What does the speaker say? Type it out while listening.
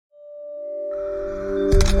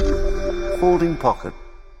folding pocket.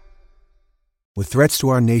 With threats to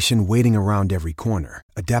our nation waiting around every corner,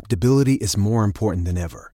 adaptability is more important than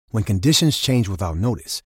ever. When conditions change without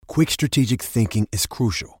notice, quick strategic thinking is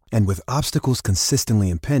crucial. And with obstacles consistently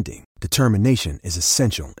impending, determination is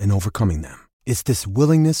essential in overcoming them. It's this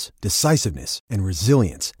willingness, decisiveness, and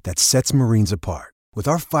resilience that sets Marines apart. With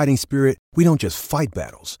our fighting spirit, we don't just fight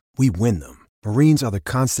battles, we win them. Marines are the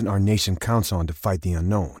constant our nation counts on to fight the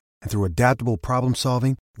unknown. And through adaptable problem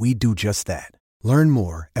solving, we do just that. Learn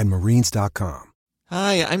more at marines.com.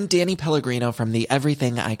 Hi, I'm Danny Pellegrino from the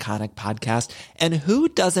Everything Iconic podcast. And who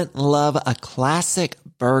doesn't love a classic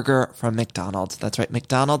burger from McDonald's? That's right.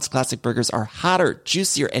 McDonald's classic burgers are hotter,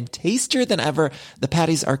 juicier, and tastier than ever. The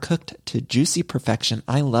patties are cooked to juicy perfection.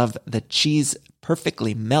 I love the cheese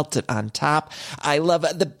perfectly melted on top. I love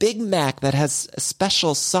the Big Mac that has a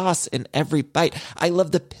special sauce in every bite. I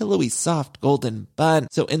love the pillowy, soft, golden bun.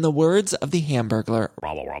 So in the words of the Hamburglar,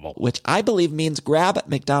 which I believe means grab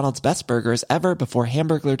McDonald's best burgers ever before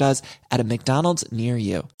Hamburglar does at a McDonald's near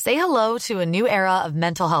you. Say hello to a new era of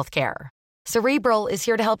mental health care. Cerebral is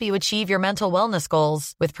here to help you achieve your mental wellness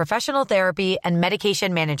goals with professional therapy and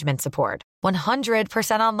medication management support.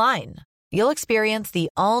 100% online. You'll experience the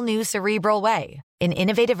all-new Cerebral Way, an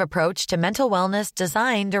innovative approach to mental wellness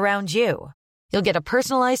designed around you. You'll get a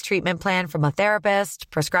personalized treatment plan from a therapist,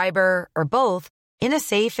 prescriber, or both in a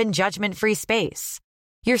safe and judgment-free space.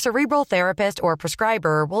 Your Cerebral therapist or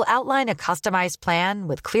prescriber will outline a customized plan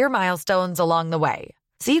with clear milestones along the way,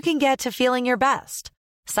 so you can get to feeling your best.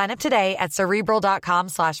 Sign up today at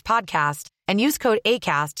Cerebral.com/podcast and use code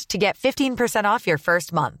ACAST to get 15% off your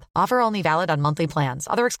first month. Offer only valid on monthly plans.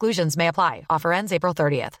 Other exclusions may apply. Offer ends April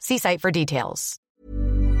 30th. See site for details.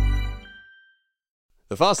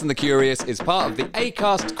 The Fast and the Curious is part of the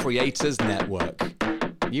Acast Creators Network.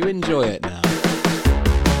 You enjoy it now.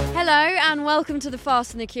 Hello and welcome to The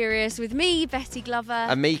Fast and the Curious with me, Betty Glover.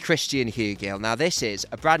 And me, Christian Hugill. Now this is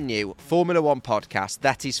a brand new Formula One podcast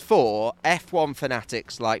that is for F1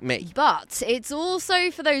 fanatics like me. But it's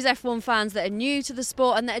also for those F1 fans that are new to the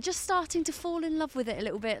sport and that are just starting to fall in love with it a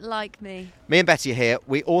little bit like me. Me and Betty are here.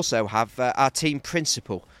 We also have our team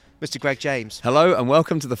principal, Mr. Greg James. Hello and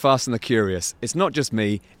welcome to The Fast and the Curious. It's not just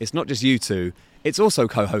me, it's not just you two, it's also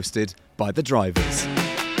co-hosted by the drivers.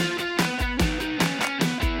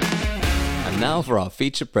 Now for our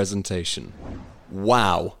feature presentation.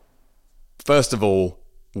 Wow. First of all,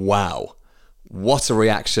 wow. What a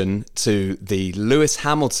reaction to the Lewis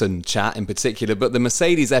Hamilton chat in particular, but the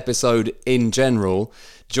Mercedes episode in general.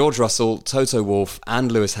 George Russell, Toto Wolff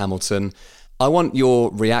and Lewis Hamilton. I want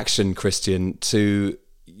your reaction, Christian, to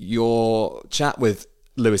your chat with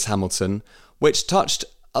Lewis Hamilton, which touched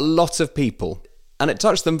a lot of people, and it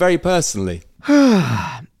touched them very personally.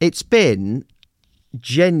 It's been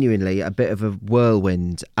genuinely a bit of a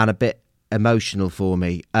whirlwind and a bit emotional for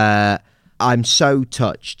me. I'm so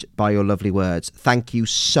touched by your lovely words. Thank you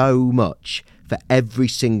so much for every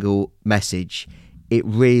single message. It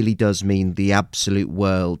really does mean the absolute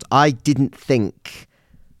world. I didn't think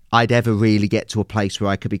I'd ever really get to a place where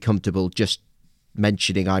I could be comfortable just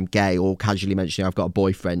mentioning I'm gay or casually mentioning I've got a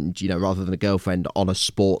boyfriend, rather than a girlfriend on a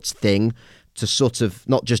sports thing, to sort of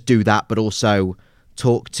not just do that, but also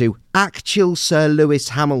talk to actual Sir Lewis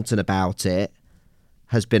Hamilton about it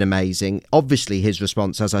has been amazing. Obviously, his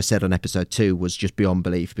response, as I said on episode 2, was just beyond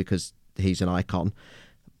belief because he's an icon.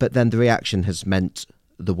 But then the reaction has meant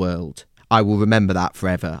the world. I will remember that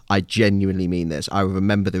forever. I genuinely mean this. I will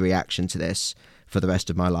remember the reaction to this for the rest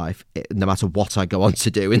of my life, no matter what I go on to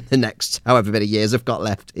do in the next however many years I've got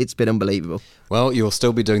left. It's been unbelievable. Well, you'll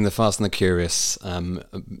still be doing The Fast and the Curious on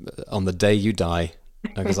the day you die,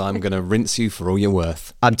 because I'm going to rinse you for all you're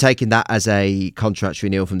worth. I'm taking that as a contract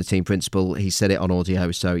renewal from the team principal. He said it on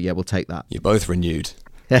audio, so yeah, we'll take that. You're both renewed.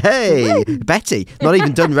 Hey, Betty, not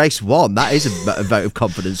even done race 1. That is a vote of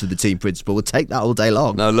confidence with the team principal. We'll take that all day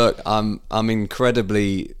long. No, look, I'm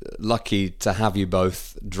incredibly lucky to have you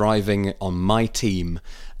both driving on my team.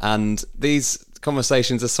 And these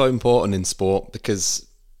conversations are so important in sport because,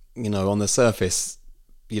 on the surface,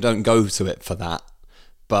 you don't go to it for that.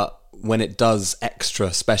 But when it does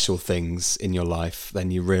extra special things in your life, then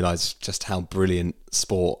you realise just how brilliant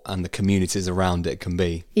sport and the communities around it can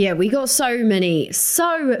be. Yeah, we got so many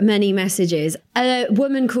messages. A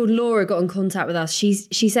woman called Laura got in contact with us. She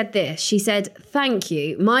said this. She said, "Thank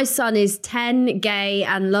you. My son is 10, gay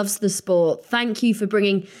and loves the sport. Thank you for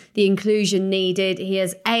bringing the inclusion needed. He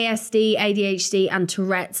has ASD, ADHD and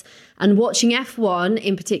Tourette's. And watching F1,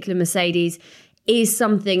 in particular Mercedes, is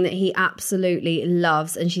something that he absolutely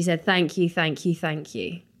loves." And she said, "Thank you, thank you, thank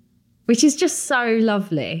you," which is just so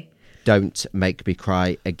lovely. Don't make me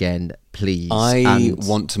cry again, please. I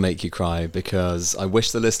want to make you cry because I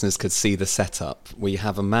wish the listeners could see the setup. We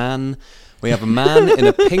have a man in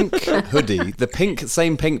a pink hoodie,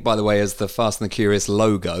 same pink, by the way, as the Fast and the Curious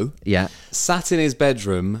logo. Yeah. Sat in his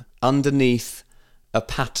bedroom underneath a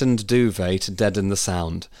patterned duvet to deaden the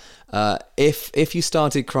sound. If you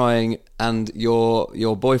started crying and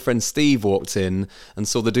your boyfriend Steve walked in and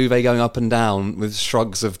saw the duvet going up and down with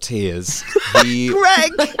shrugs of tears,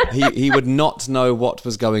 Greg! he would not know what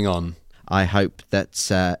was going on. I hope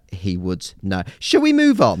that he would know. Shall we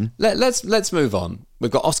move on? Let's move on. We've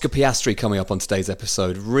got Oscar Piastri coming up on today's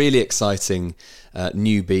episode. Really exciting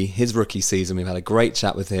newbie, his rookie season. We've had a great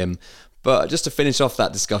chat with him. But just to finish off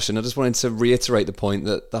that discussion, I just wanted to reiterate the point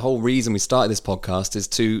that the whole reason we started this podcast is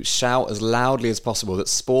to shout as loudly as possible that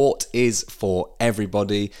sport is for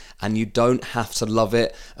everybody, and you don't have to love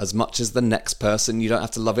it as much as the next person. You don't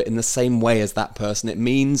have to love it in the same way as that person. It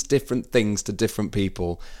means different things to different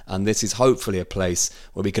people, and this is hopefully a place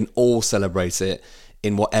where we can all celebrate it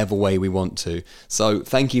in whatever way we want to. So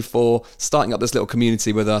thank you for starting up this little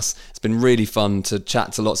community with us. It's been really fun to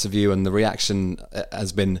chat to lots of you, and the reaction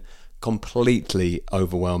has been completely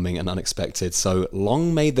overwhelming and unexpected. So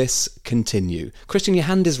long may this continue. Christian, your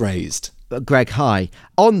hand is raised. Greg, hi.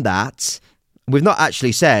 On that, we've not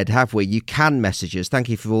actually said, have we? You can message us. Thank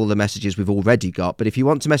you for all the messages we've already got. But if you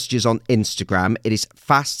want to message us on Instagram, it is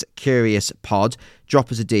Fast Curious Pod. Drop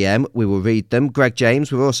us a DM. We will read them. Greg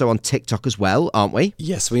James, we're also on TikTok as well, aren't we?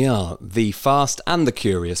 Yes, we are. The Fast and the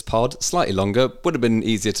Curious Pod. Slightly longer. Would have been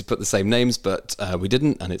easier to put the same names, but we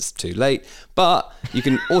didn't, and it's too late. But you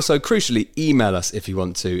can also, crucially, email us if you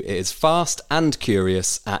want to. It is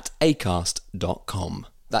fastandcurious@acast.com.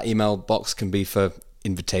 That email box can be for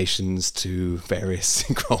invitations to various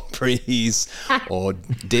Grand Prix or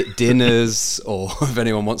dinners, or if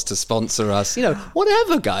anyone wants to sponsor us,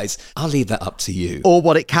 whatever, guys. I'll leave that up to you. Or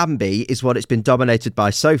what it can be is what it's been dominated by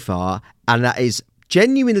so far, and that is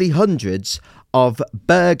genuinely hundreds of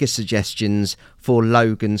burger suggestions for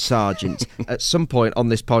Logan Sargent. At some point on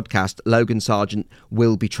this podcast, Logan Sargent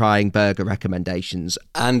will be trying burger recommendations.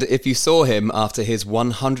 And if you saw him after his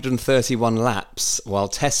 131 laps while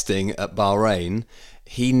testing at Bahrain,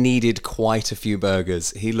 he needed quite a few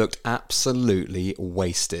burgers. He looked absolutely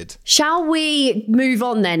wasted. Shall we move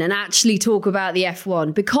on then and actually talk about the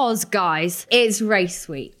F1? Because, guys, it's race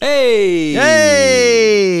week. Hey!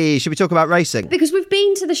 Should we talk about racing? Because we've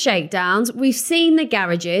been to the shakedowns, we've seen the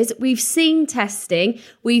garages, we've seen testing,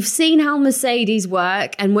 we've seen how Mercedes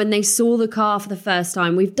work, and when they saw the car for the first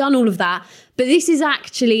time, we've done all of that. But this is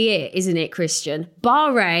actually it, isn't it, Christian?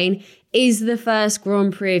 Bahrain is the first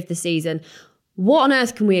Grand Prix of the season. What on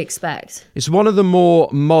earth can we expect? It's one of the more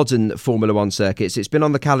modern Formula One circuits. It's been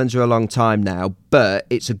on the calendar a long time now, but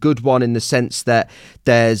it's a good one in the sense that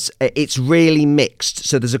it's really mixed.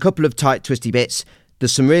 So there's a couple of tight, twisty bits.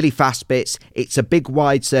 There's some really fast bits. It's a big,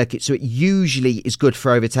 wide circuit, so it usually is good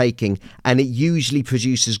for overtaking, and it usually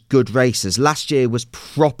produces good races. Last year was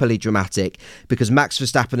properly dramatic because Max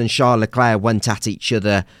Verstappen and Charles Leclerc went at each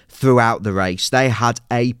other throughout the race. They had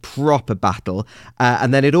a proper battle,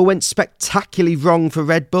 and then it all went spectacularly wrong for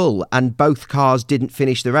Red Bull, and both cars didn't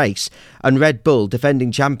finish the race. And Red Bull,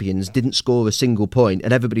 defending champions, didn't score a single point,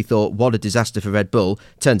 and everybody thought, what a disaster for Red Bull.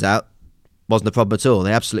 Turns out, wasn't a problem at all.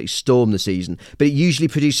 They absolutely stormed the season. But it usually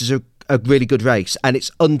produces a really good race, and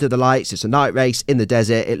it's under the lights. It's a night race in the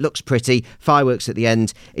desert. It looks pretty. Fireworks at the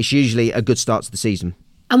end. It's usually a good start to the season.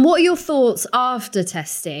 And what are your thoughts after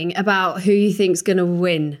testing about who you think's going to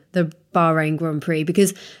win the Bahrain Grand Prix?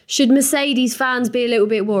 Because should Mercedes fans be a little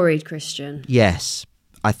bit worried, Christian? Yes,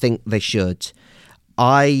 I think they should.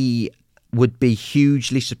 I would be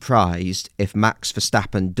hugely surprised if Max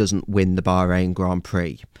Verstappen doesn't win the Bahrain Grand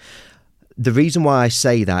Prix. The reason why I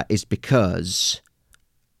say that is because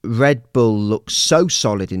Red Bull looks so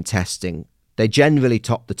solid in testing. They generally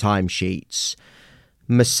top the timesheets.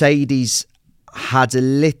 Mercedes had a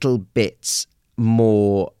little bit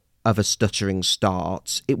more of a stuttering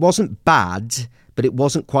start. It wasn't bad, but it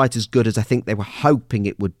wasn't quite as good as I think they were hoping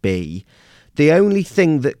it would be. The only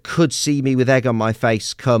thing that could see me with egg on my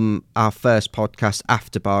face come our first podcast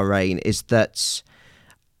after Bahrain is that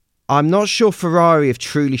I'm not sure Ferrari have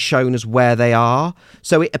truly shown us where they are.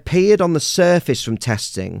 So it appeared on the surface from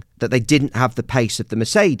testing that they didn't have the pace of the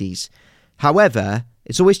Mercedes. However,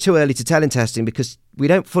 it's always too early to tell in testing because we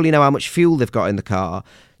don't fully know how much fuel they've got in the car.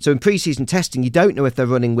 So in pre-season testing, you don't know if they're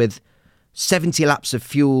running with 70 laps of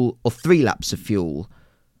fuel or 3 laps of fuel.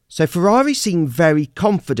 So Ferrari seemed very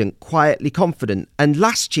confident, quietly confident. And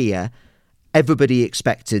last year, everybody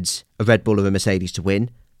expected a Red Bull or a Mercedes to win.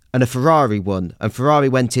 And a Ferrari won, and Ferrari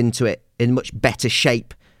went into it in much better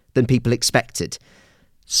shape than people expected.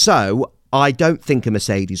 So I don't think a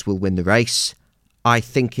Mercedes will win the race. I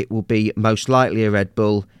think it will be most likely a Red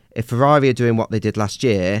Bull. If Ferrari are doing what they did last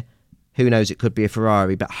year, who knows, it could be a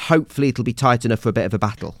Ferrari, but hopefully it'll be tight enough for a bit of a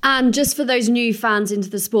battle. And just for those new fans into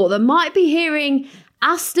the sport that might be hearing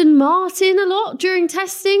Aston Martin a lot during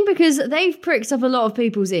testing, because they've pricked up a lot of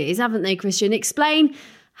people's ears, haven't they, Christian? Explain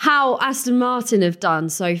how Aston Martin have done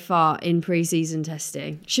so far in pre-season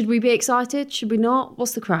testing. Should we be excited? Should we not?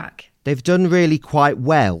 What's the crack? They've done really quite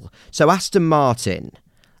well. So Aston Martin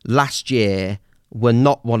last year were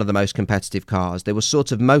not one of the most competitive cars. They were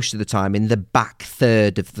sort of most of the time in the back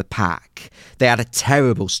third of the pack. They had a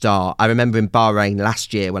terrible start. I remember in Bahrain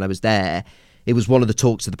last year when I was there, it was one of the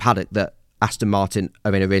talks of the paddock that Aston Martin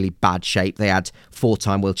are in a really bad shape. They had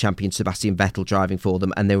 4-time world champion Sebastian Vettel driving for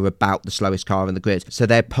them, and they were about the slowest car in the grid. So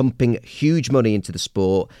they're pumping huge money into the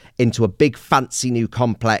sport, into a big fancy new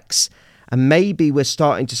complex. And maybe we're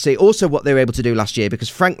starting to see also what they were able to do last year, because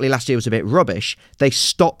frankly, last year was a bit rubbish. They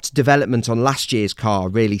stopped development on last year's car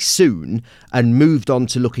really soon and moved on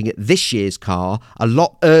to looking at this year's car a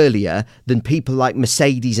lot earlier than people like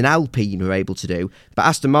Mercedes and Alpine were able to do. But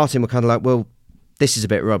Aston Martin were kind of like, well, this is a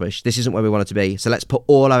bit rubbish. This isn't where we want it to be. So let's put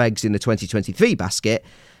all our eggs in the 2023 basket.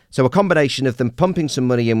 So a combination of them pumping some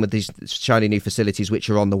money in with these shiny new facilities which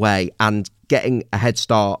are on the way and getting a head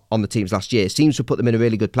start on the teams last year seems to put them in a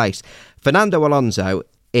really good place. Fernando Alonso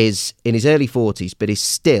is in his early 40s, but is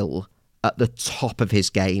still at the top of his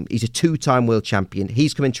game. He's a 2-time world champion.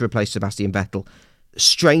 He's coming to replace Sebastian Vettel.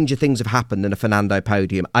 Stranger things have happened than a Fernando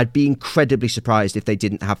podium. I'd be incredibly surprised if they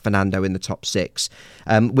didn't have Fernando in the top 6.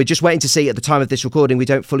 We're just waiting to see at the time of this recording. We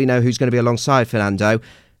don't fully know who's going to be alongside Fernando.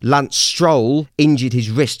 Lance Stroll injured his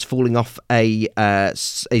wrist falling off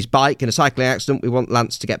his bike in a cycling accident. We want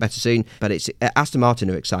Lance to get better soon, but it's Aston Martin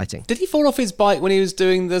are exciting. Did he fall off his bike when he was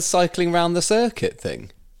doing the cycling round the circuit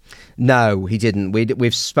thing? No, he didn't.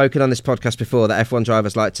 We've spoken on this podcast before that F1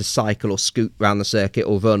 drivers like to cycle or scoot around the circuit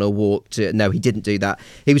or run or walk. No, he didn't do that.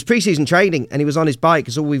 He was pre-season training and he was on his bike,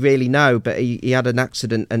 is all we really know, but he had an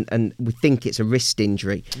accident and we think it's a wrist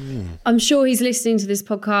injury. I'm sure he's listening to this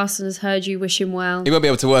podcast and has heard you wish him well. He won't be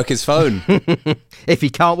able to work his phone. If he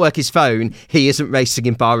can't work his phone, he isn't racing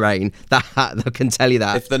in Bahrain. That I can tell you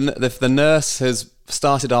that. If the nurse has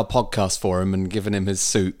started our podcast for him and given him his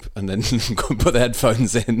soup and then put the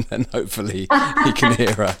headphones in, then hopefully he can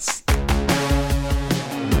hear us.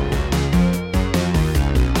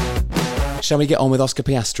 Shall we get on with Oscar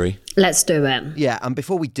Piastri? Let's do it. Yeah, and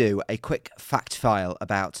before we do, a quick fact file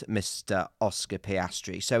about Mr. Oscar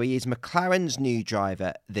Piastri. So he is McLaren's new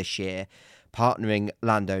driver this year, partnering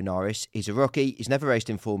Lando Norris. He's a rookie. He's never raced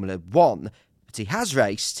in Formula 1, but he has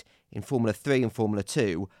raced in Formula 3 and Formula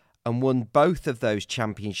 2 and won both of those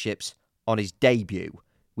championships on his debut,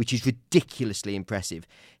 which is ridiculously impressive.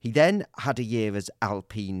 He then had a year as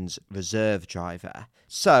Alpine's reserve driver.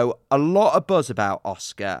 So a lot of buzz about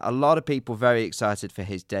Oscar, a lot of people very excited for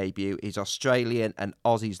his debut. He's Australian and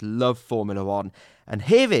Aussies love Formula 1. And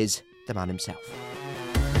here is the man himself.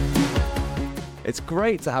 It's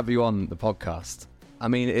great to have you on the podcast. I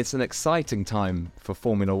mean, it's an exciting time for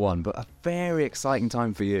Formula 1, but a very exciting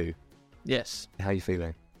time for you. Yes. How are you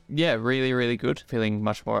feeling? Yeah, really, really good. Feeling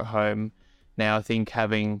much more at home now. I think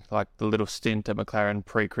having like the little stint at McLaren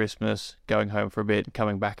pre-Christmas, going home for a bit,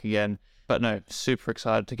 coming back again. But no, super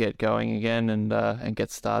excited to get going again and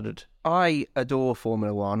get started. I adore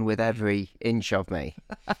Formula 1 with every inch of me.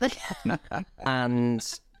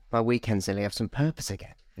 And my weekends nearly have some purpose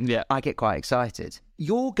again. Yeah. I get quite excited.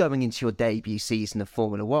 You're going into your debut season of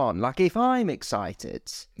Formula 1. Like, if I'm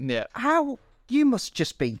excited, Yeah. how you must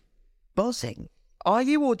just be buzzing. Are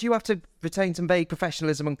you, or do you have to retain some vague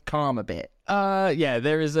professionalism and calm a bit? Yeah,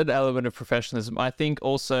 there is an element of professionalism. I think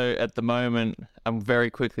also at the moment, I'm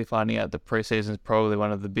very quickly finding out that pre-season is probably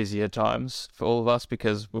one of the busier times for all of us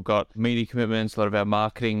because we've got media commitments, a lot of our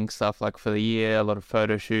marketing stuff like for the year, a lot of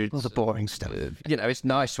photo shoots. All the boring stuff. You know, it's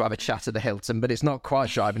nice to have a chat at the Hilton, but it's not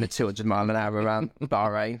quite driving at 200 mile an hour around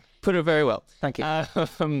Bahrain. Put it very well. Thank you.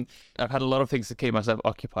 I've had a lot of things to keep myself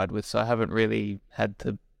occupied with, so I haven't really had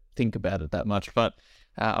to think about it that much, but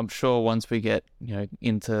I'm sure once we get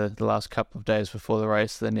into the last couple of days before the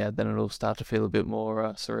race, then it'll start to feel a bit more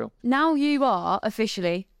surreal. Now you are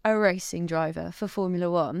officially a racing driver for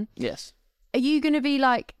Formula 1. Yes. Are you going to be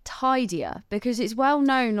like tidier? Because it's well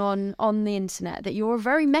known on the internet that you're a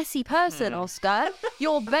very messy person, Oscar.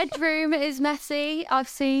 Your bedroom is messy, I've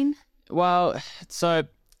seen. Well, so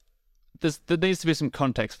there needs to be some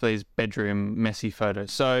context for these bedroom messy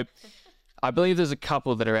photos. So I believe there's a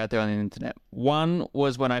couple that are out there on the internet. One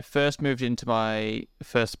was when I first moved into my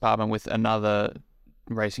first apartment with another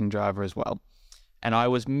racing driver as well. and I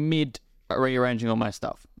was mid rearranging all my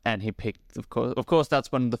stuff, and he picked. Of course,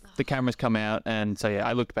 that's when the cameras come out, and so yeah,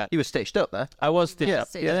 I looked back. You were stitched up there. I was stitched up.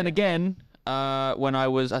 stitched Yeah, then up. again, when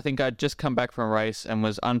I think I'd just come back from a race and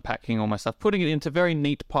was unpacking all my stuff, putting it into very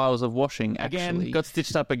neat piles of washing. Again, got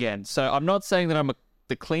stitched up again. So I'm not saying that I'm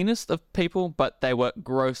the cleanest of people, but they were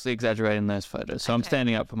grossly exaggerating those photos. So I'm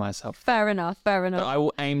standing up for myself. Fair enough. But I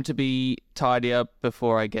will aim to be tidier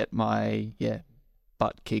before I get my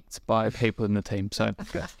butt kicked by people in the team. So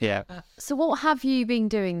yeah. So what have you been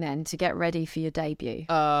doing then to get ready for your debut?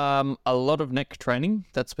 A lot of neck training.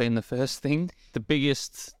 That's been the first thing. The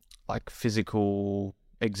biggest physical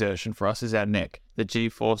exertion for us is our neck. The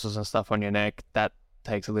G-forces and stuff on your neck, that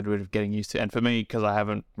takes a little bit of getting used to. And for me, because I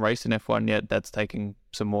haven't raced in F1 yet, that's taking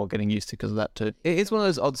some more getting used to because of that too. It is one of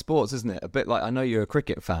those odd sports, isn't it? A bit like, I know you're a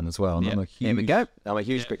cricket fan as well. And Yeah. Here we go. I'm a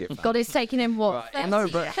huge cricket fan. God, it's taken him, what, 30, No,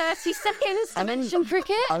 but- 30 seconds to mention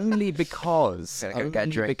cricket? Only because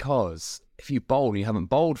if you bowl and you haven't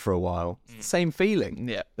bowled for a while, it's the same feeling.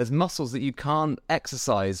 Yeah. There's muscles that you can't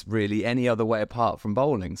exercise really any other way apart from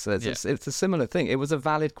bowling. So it's a similar thing. It was a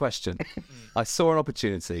valid question. I saw an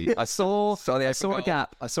opportunity. I saw a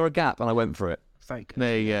gap. I saw a gap and I went for it. Very good.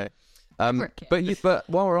 There you go. But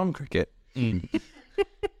while we're on cricket, when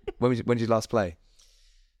did you last play?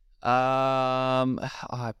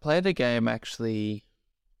 I played a game, actually,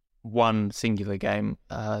 one singular game.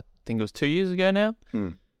 I think it was 2 years ago now.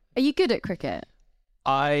 Are you good at cricket?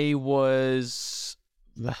 I was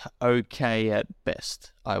okay at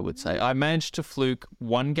best, I would say. I managed to fluke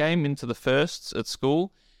one game into the firsts at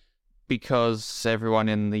school because everyone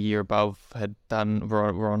in the year above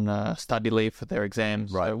were on study leave for their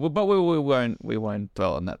exams. Right. So, but we won't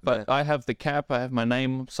dwell on that. But I have the cap. I have my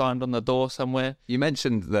name signed on the door somewhere. You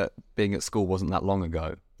mentioned that being at school wasn't that long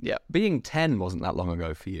ago. Yeah. Being 10 wasn't that long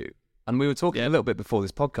ago for you. And we were talking a little bit before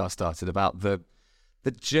this podcast started about the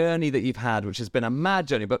journey that you've had, which has been a mad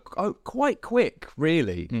journey, but quite quick,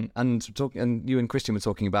 really. And you and Christian were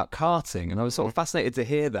talking about karting, and I was sort of fascinated to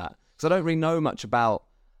hear that because I don't really know much about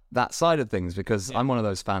that side of things because I'm one of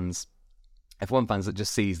those fans, F1 fans, that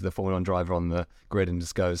just sees the Formula 1 driver on the grid and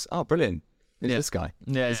just goes, "Oh, brilliant! It's this guy.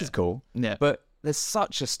 This is cool." Yeah. But there's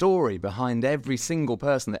such a story behind every single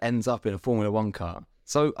person that ends up in a Formula 1 car.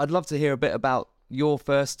 So I'd love to hear a bit about your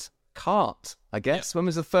first kart, I guess. When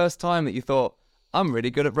was the first time that you thought, I'm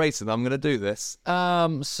really good at racing, I'm going to do this?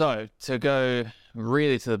 So to go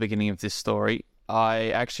really to the beginning of this story, I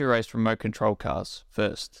actually raced remote control cars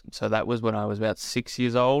first. So that was when I was about 6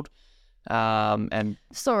 years old. And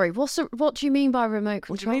Sorry, what do you mean by remote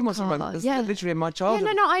control? What do you mean, what's a remote? car? That's Yeah. literally in my Yeah,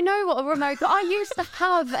 childhood. no, I know what a remote. I used to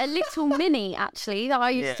have a little mini actually that I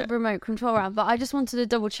used to remote control around, but I just wanted to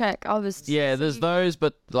double check. there's those,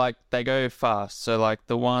 but they go fast. So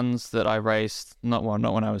the ones that I raced, not when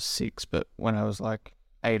I was 6, but when I was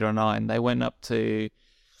 8 or 9, they went up to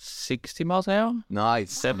 60 miles an hour.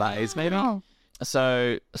 Nice. That is maybe.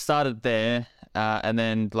 So I started there, and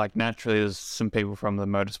then naturally there's some people from the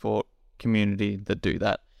motorsport community that do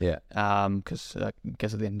that. Yeah. Because I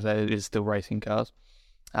guess at the end of the day it is still racing cars.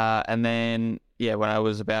 And then when I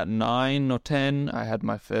was about 9 or 10, I had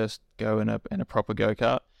my first go in a proper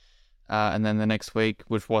go-kart. And then the next week,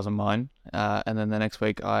 which wasn't mine, and then the next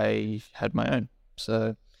week I had my own.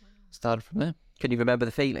 So started from there. Can you remember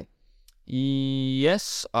the feeling?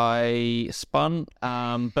 Yes, I spun,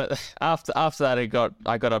 but after that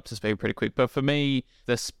I got up to speed pretty quick. But for me,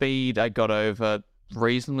 the speed I got over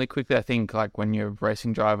reasonably quickly. I think when you're a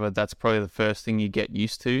racing driver, that's probably the first thing you get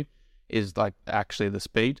used to is actually the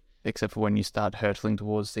speed. Except for when you start hurtling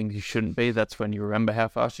towards things you shouldn't be, that's when you remember how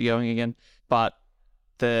fast you're going again. But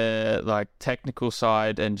the technical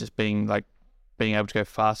side and just being able to go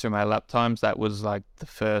faster in my lap times, that was the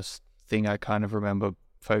first thing I kind of remember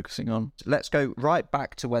focusing on. Let's go right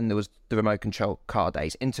back to when there was the remote control car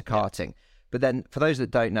days into karting. Yeah. But then, for those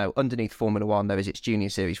that don't know, underneath Formula 1, there is its Junior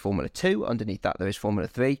Series Formula 2. Underneath that, there is Formula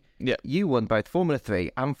 3. Yeah. You won both Formula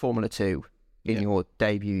 3 and Formula 2 in your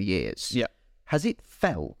debut years. Yeah. Has it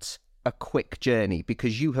felt a quick journey?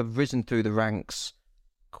 Because you have risen through the ranks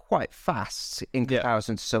quite fast in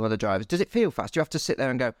comparison to some other drivers. Does it feel fast? Do you have to sit there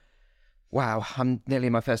and go, wow, I'm nearly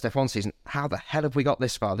in my first F1 season. How the hell have we got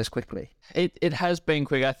this far this quickly? It has been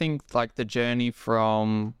quick. I think the journey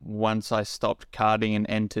from once I stopped karting and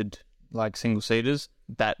entered single-seaters,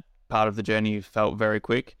 that part of the journey felt very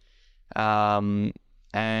quick. And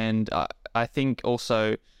I think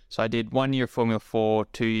also, so I did 1 year of Formula 4,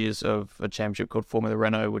 2 years of a championship called Formula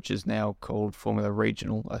Renault, which is now called Formula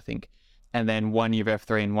Regional, I think. And then 1 year of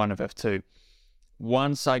F3 and 1 of F2.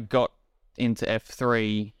 Once I got into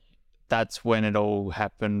F3, that's when it all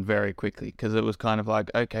happened very quickly, because it was kind of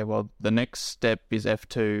like, okay, well, the next step is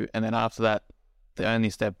F2, and then after that, the only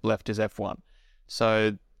step left is F1.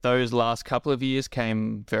 So those last couple of years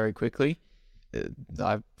came very quickly.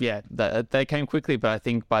 They came quickly, but I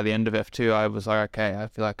think by the end of F2, I was like, okay, I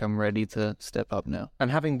feel like I'm ready to step up now.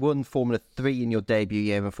 And having won Formula 3 in your debut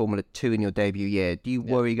year and Formula 2 in your debut year, do you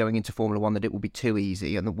worry going into Formula 1 that it will be too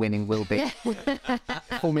easy and the winning will be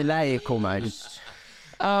formulaic almost?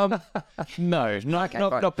 No,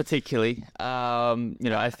 not particularly.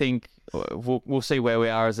 I think we'll see where we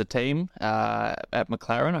are as a team at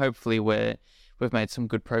McLaren. Hopefully we've made some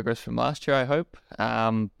good progress from last year, I hope.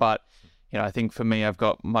 But I think for me, I've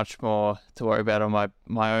got much more to worry about on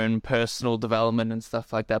my own personal development and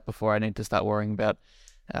stuff like that before I need to start worrying about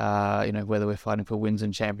whether we're fighting for wins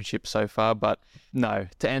and championships so far. But no,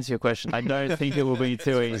 to answer your question, I don't think it will be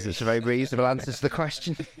too easy. It's a very reasonable answer to the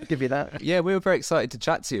question. Give you that. Yeah, we were very excited to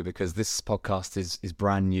chat to you because this podcast is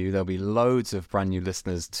brand new. There'll be loads of brand new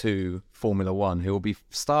listeners to Formula One who will be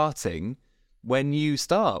starting when you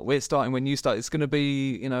start. We're starting when you start. It's going to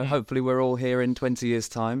be, hopefully we're all here in 20 years'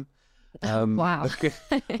 time. Wow.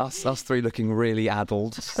 us three looking really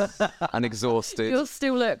addled and exhausted. You'll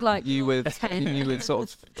still look like you with 10. You with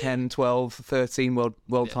sort of 10, 12, 13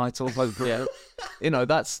 world titles. Hopefully.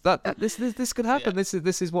 This could happen. Yeah.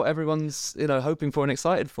 This is what everyone's hoping for and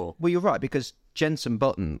excited for. Well, you're right, because Jenson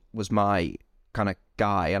Button was my kind of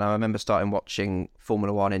guy, and I remember starting watching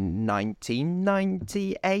Formula One in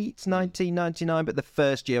 1998, 1999, but the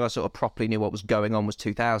first year I sort of properly knew what was going on was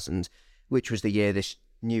 2000, which was the year this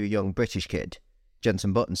new young British kid,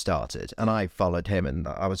 Jenson Button, started, and I followed him, and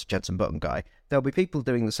I was a Jenson Button guy. There'll be people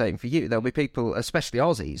doing the same for you. There'll be people, especially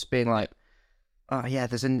Aussies, being like, oh yeah,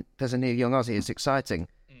 there's a new young Aussie, it's exciting.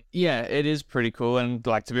 Yeah, it is pretty cool, and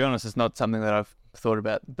to be honest, it's not something that I've thought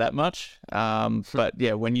about that much. But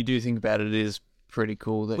yeah, when you do think about it, it is pretty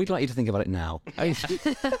cool. We'd like you to think about it now.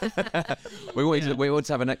 We want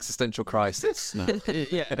to have an existential crisis. No.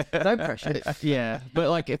 Yeah, no pressure. Yeah,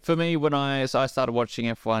 but for me, when I started watching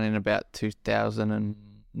F1 in about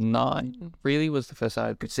 2009, really was the first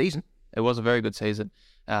time. Good season. It was a very good season.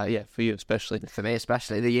 For you especially. For me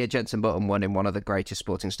especially. The year Jenson Button won in one of the greatest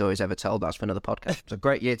sporting stories ever told. That's for another podcast. It's a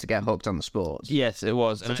great year to get hooked on the sport. Yes, it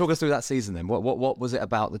was. So talk us through that season then. What was it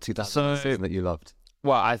about the 2000 season that you loved?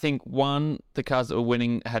 Well, I think the cars that were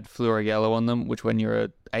winning had fluoro yellow on them, which when you're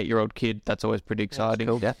an 8-year-old kid, that's always pretty exciting.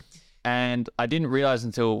 Cool. Yeah. And I didn't realize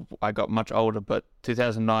until I got much older, but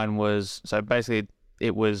 2009 was, so basically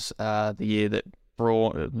it was the year that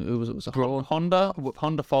Honda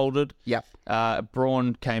folded. Yep.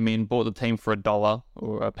 Braun came in, bought the team for $1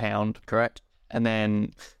 or £1. Correct. And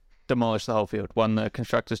then demolished the whole field. Won the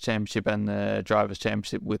Constructors' Championship and the Drivers'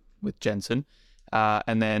 Championship with Jenson.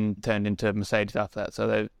 And then turned into Mercedes after that.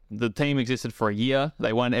 So the team existed for a year.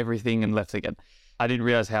 They won everything and left again. I didn't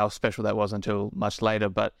realize how special that was until much later.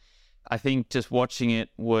 But I think just watching it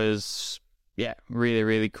was, really,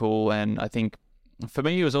 really cool. And I think for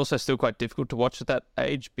me, it was also still quite difficult to watch at that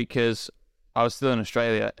age because I was still in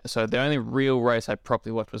Australia. So the only real race I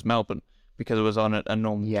properly watched was Melbourne because it was on at a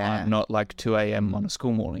normal time, not 2 a.m. on a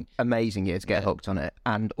school morning. Amazing year to get hooked on it.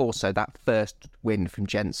 And also that first win from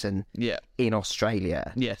Jenson in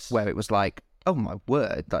Australia. Yes. Where it was like, oh my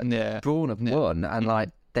word, Braun have won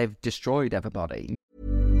and they've destroyed everybody.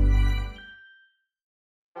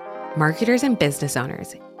 Marketers and business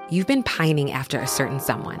owners, you've been pining after a certain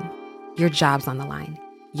someone. Your job's on the line.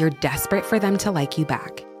 You're desperate for them to like you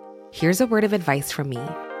back. Here's a word of advice from me.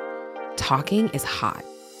 Talking is hot.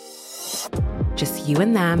 Just you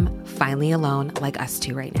and them, finally alone like us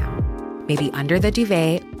two right now. Maybe under the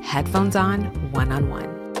duvet, headphones on,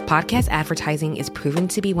 one-on-one. Podcast advertising is proven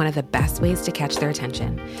to be one of the best ways to catch their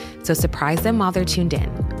attention. So surprise them while they're tuned in,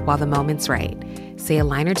 while the moment's right. Say a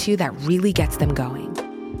line or two that really gets them going.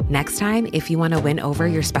 Next time, if you want to win over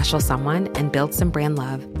your special someone and build some brand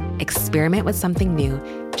love, experiment with something new.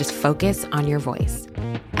 Just focus on your voice.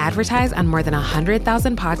 Advertise on more than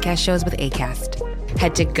 100,000 podcast shows with Acast.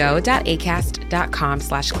 Head to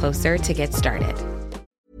go.acast.com/closer to get started.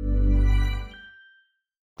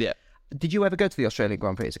 Yeah. Did you ever go to the Australian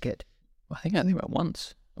Grand Prix as a kid? I think about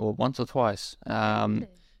once or twice.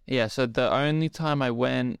 Yeah, so the only time I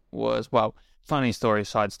went was, funny story,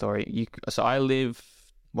 side story. So I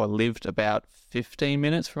lived about 15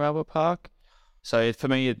 minutes from Albert Park. So for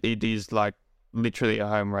me, it is literally a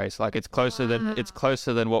home race. It's closer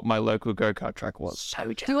than what my local go-kart track was.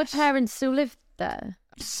 So jealous. Do your parents still live there?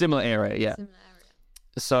 Similar area, yeah.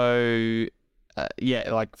 So,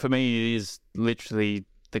 for me, it is literally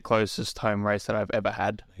the closest home race that I've ever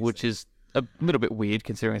had, which is a little bit weird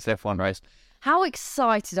considering it's an F1 race. How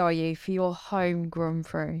excited are you for your home Grand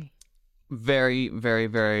Prix? Very, very,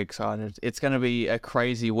 very excited. It's going to be a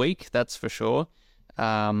crazy week, that's for sure.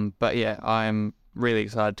 But yeah, I'm really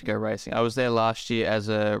excited to go racing. I was there last year as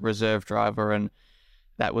a reserve driver, and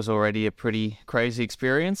that was already a pretty crazy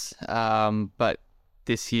experience. But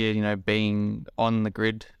this year, being on the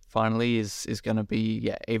grid finally is going to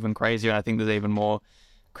be even crazier. And I think there's even more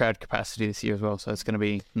crowd capacity this year as well. So it's going to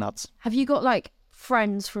be nuts. Have you got like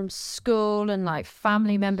friends from school and like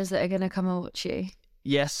family members that are going to come and watch you?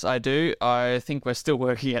 Yes, I do. I think we're still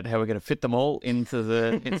working out how we're going to fit them all into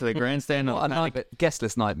the grandstand. Guest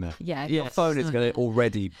list nightmare. Yeah. Your phone is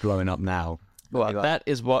already blowing up now. Well, that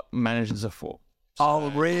is what managers are for.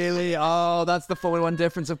 Oh, really? Oh, that's the Formula One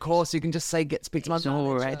difference. Of course, you can just speak to my manager.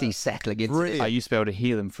 Already settling into it. I used to be able to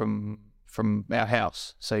hear them from our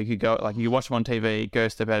house. So you could go, you could watch them on TV, go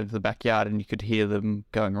step out into the backyard, and you could hear them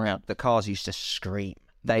going around. The cars used to scream.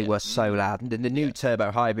 They were so loud. And in the new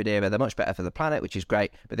turbo hybrid era, they're much better for the planet, which is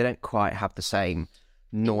great, but they don't quite have the same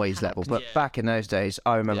noise level. But back in those days,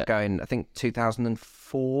 I remember going, I think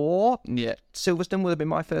 2004. Yeah. Silverstone would have been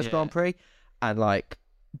my first Grand Prix, and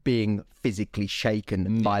being physically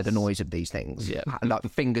shaken by the noise of these things. Yeah. Like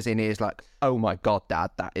fingers in ears, like, oh my God,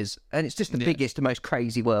 Dad, that is... And it's just the biggest, the most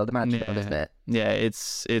crazy world imaginable, isn't it? Yeah,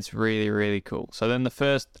 it's really, really cool. So then the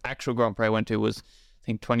first actual Grand Prix I went to was, I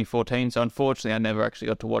think, 2014. So unfortunately, I never actually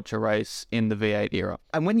got to watch a race in the V8 era.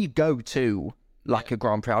 And when you go to a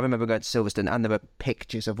Grand Prix, I remember going to Silverstone and there were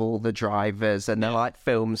pictures of all the drivers and they're like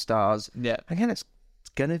film stars. Yeah. Again, it's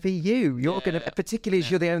going to be you. You're going to, particularly as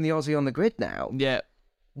you're the only Aussie on the grid now. Yeah.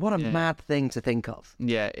 What a mad thing to think of.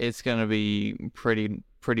 Yeah, it's going to be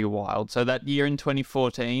pretty wild. So that year in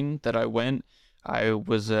 2014 that I went, I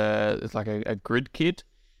was a grid kid.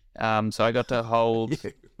 So I got to hold...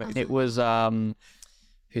 It was...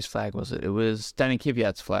 whose flag was it? It was Danny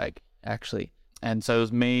Kvyat's flag, actually. And so it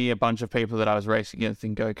was me, a bunch of people that I was racing against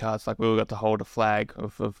in go-karts. We all got to hold a flag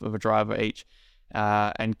of a driver each.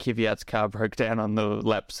 And Kvyat's car broke down on the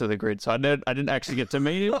laps of the grid. So I didn't actually get to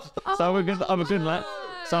meet him. So I'm a good lap.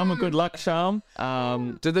 So I'm a good luck charm.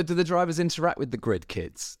 Do the drivers interact with the grid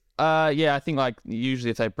kids? Yeah, I think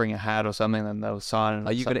usually if they bring a hat or something, then they'll sign.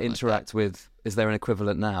 Are you going to interact with? Is there an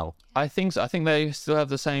equivalent now? I think so. I think they still have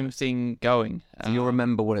the same thing going. So you'll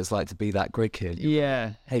remember what it's like to be that grid kid.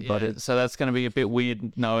 Yeah. Hey, buddy. So that's going to be a bit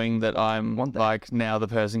weird knowing that I'm now the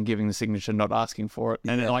person giving the signature, not asking for it.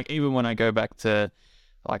 And even when I go back to,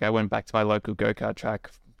 I went back to my local go-kart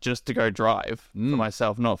track just to go drive for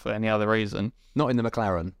myself, not for any other reason. Not in the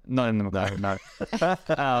McLaren. Not in the McLaren,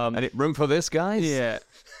 no. Any room for this, guys? Yeah.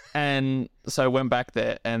 And so I went back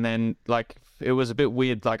there, and then it was a bit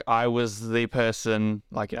weird. I was the person,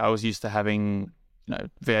 I was used to having, V8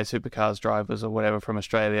 supercars drivers or whatever from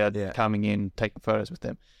Australia coming in, taking photos with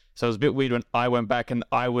them. So it was a bit weird when I went back and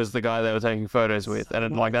I was the guy they were taking photos with,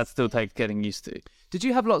 and that still takes getting used to. Did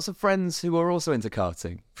you have lots of friends who were also into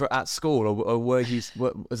karting at school, or were you?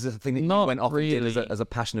 Was this a thing that you went off really. and did as a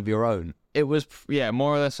passion of your own? It was,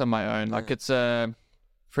 more or less on my own. It's a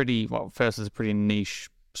pretty first it's a pretty niche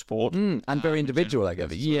sport and very individual, I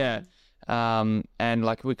guess. Yeah, and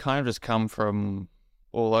we kind of just come from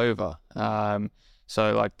all over.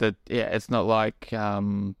 So it's not like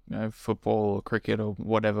football or cricket or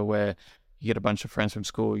whatever where you get a bunch of friends from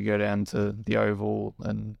school, you go down to the oval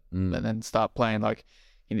and then start playing.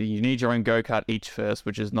 You need your own go-kart each first,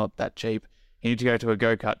 which is not that cheap. You need to go to a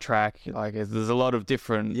go-kart track. There's a lot of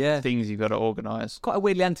different things you've got to organise. Quite a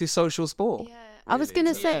weirdly antisocial sport. Yeah. I was going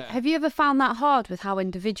to say, have you ever found that hard with how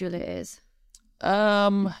individual it is?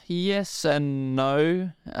 Yes and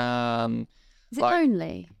no. Is it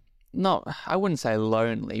lonely? Not, I wouldn't say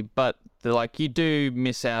lonely, but you do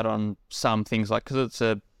miss out on some things, because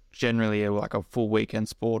it's generally a full weekend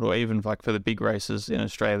sport, or even for the big races in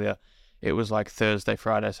Australia, it was Thursday,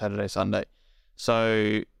 Friday, Saturday, Sunday.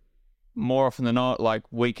 So more often than not,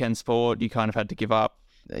 weekend sport, you kind of had to give up.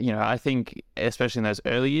 I think especially in those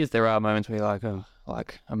early years, there are moments where you're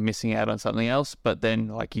I'm missing out on something else, but then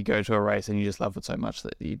you go to a race and you just love it so much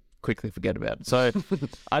that you quickly forget about it. So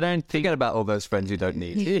I don't think... Forget about all those friends you don't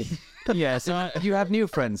need. Yeah, so you have new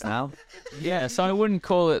friends now. Yeah, so I wouldn't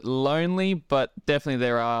call it lonely, but definitely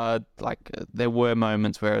there are, there were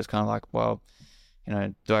moments where it's kind of well,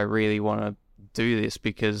 do I really want to do this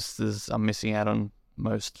because I'm missing out on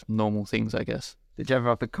most normal things, I guess. Did you ever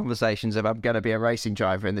have the conversations of, I'm going to be a racing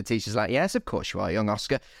driver, and the teacher's like, yes, of course you are, young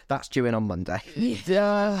Oscar. That's due in on Monday.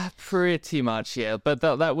 Pretty much, yeah. But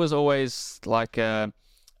that was always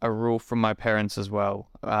a rule from my parents as well,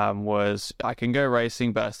 was I can go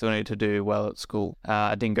racing, but I still need to do well at school.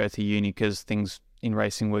 I didn't go to uni because things in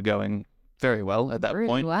racing were going very well at that Really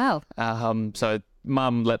point. well. So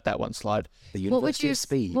Mum let that one slide. The What would University you of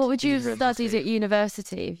Speed. What would you have studied at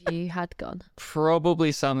university if you had gone?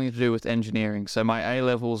 Probably something to do with engineering. So my A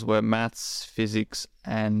levels were maths, physics,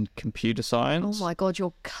 and computer science. Oh my God,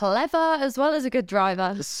 you're clever as well as a good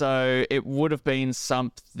driver. So it would have been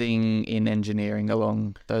something in engineering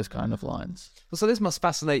along those kind of lines. Well, so this must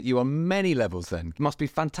fascinate you on many levels then. It must be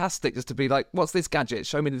fantastic just to be like, what's this gadget?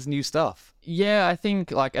 Show me this new stuff. Yeah, I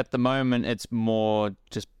think like at the moment it's more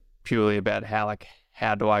just purely about how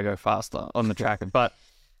do I go faster on the track. But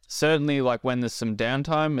certainly like when there's some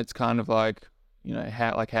downtime, it's kind of like,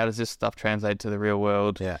 how does this stuff translate to the real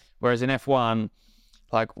world? Yeah. Whereas in F1,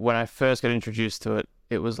 like when I first got introduced to it,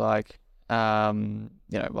 it was like,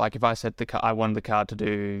 like if I said I wanted the car to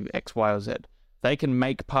do X, Y, or Z, they can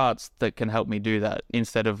make parts that can help me do that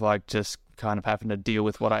instead of like just kind of having to deal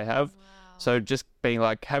with what I have. Wow. So just being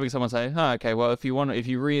like having someone say, okay, well, if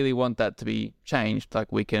you really want that to be changed,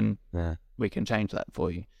 like we can change that for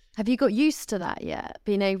you. Have you got used to that yet?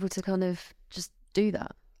 Being able to kind of just do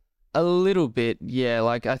that? A little bit, yeah.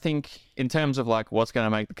 Like I think in terms of like what's going to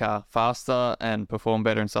make the car faster and perform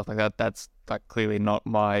better and stuff like that, that's like clearly not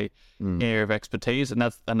my area of expertise. And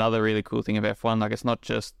that's another really cool thing of F1. Like it's not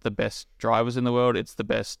just the best drivers in the world, it's the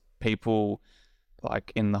best people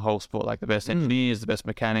like in the whole sport, like the best engineers, the best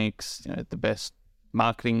mechanics, the best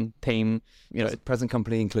marketing team, present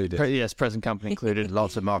company included. Yes, present company included.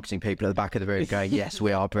 Lots of marketing people at the back of the room going, yes,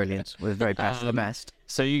 we are brilliant. We're the very best of the best.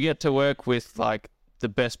 So you get to work with like the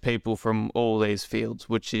best people from all these fields,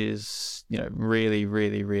 which is, really,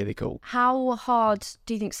 really, really cool. How hard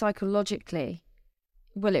do you think psychologically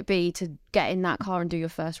will it be to get in that car and do your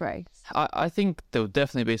first race? I think there would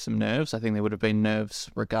definitely be some nerves. I think there would have been nerves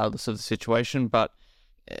regardless of the situation. But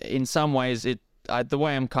in some ways, the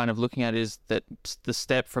way I'm kind of looking at it is that the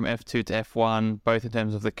step from F2 to F1, both in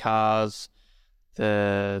terms of the cars,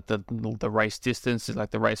 the race distance, is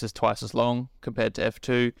like the race is twice as long compared to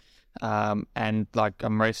F2. And like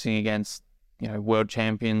I'm racing against, world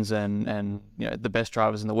champions and the best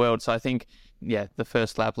drivers in the world. So I think, the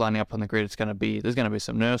first lap lining up on the grid, there's going to be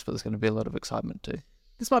some nerves, but there's going to be a lot of excitement too.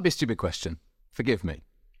 This might be a stupid question. Forgive me.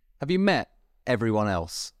 Have you met everyone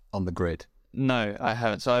else on the grid? No, I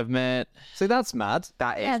haven't. So I've met. See, that's mad.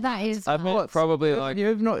 That is. I've met probably like.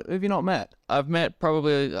 Have you not met? I've met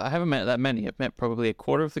probably. I haven't met that many. I've met probably a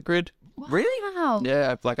quarter of the grid. Really? Wow.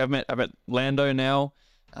 Yeah, I've met Lando now.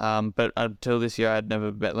 But until this year, I'd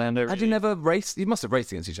never met Lando. Really. Had you never raced? You must have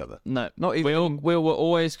raced against each other. No, not even. We were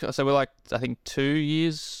always. So we're like, I think 2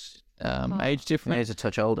 years age difference. He's a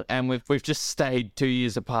touch older, and we've just stayed 2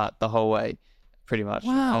 years apart the whole way, pretty much.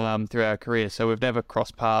 Wow. Through our career, so we've never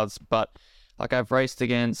crossed paths. But like I've raced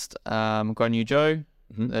against Guan Yu Zhou,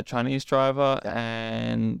 a Chinese driver,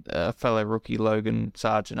 and a fellow rookie Logan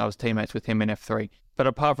Sargent. I was teammates with him in F3. But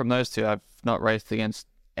apart from those two, I've not raced against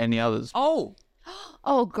any others. Oh,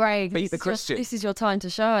 Greg. Beat the Christian. This is your time to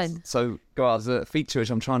shine. So, guys, there's a feature which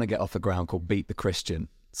I'm trying to get off the ground called Beat the Christian.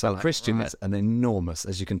 So, Christian is an enormous,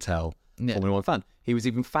 as you can tell, Formula One fan. He was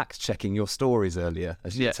even fact-checking your stories earlier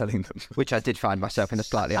as you were telling them. Which I did find myself in a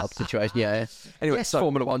slightly odd situation. Yeah. Anyway, yes,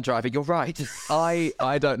 Formula One driver, you're right. I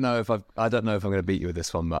don't know if I'm going to beat you with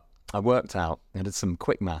this one, but I worked out. I did some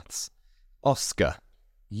quick maths. Oscar,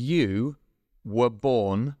 you were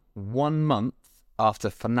born 1 month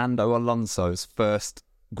after Fernando Alonso's first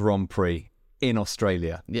Grand Prix in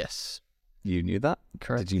Australia. Yes. You knew that?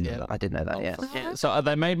 Correct. Did you know that? I did know that, Yeah. So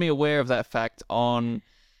they made me aware of that fact on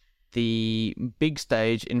the big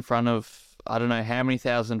stage in front of, I don't know how many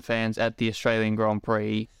thousand fans at the Australian Grand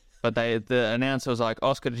Prix. But the announcer was like,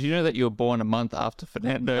 Oscar, did you know that you were born a month after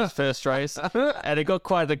Fernando's first race? And it got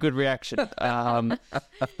quite a good reaction.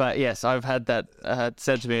 But yes, I've had that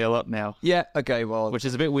said to me a lot now. Yeah, okay, well. Which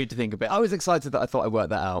is a bit weird to think about. I was excited that I thought I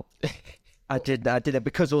worked that out. I did it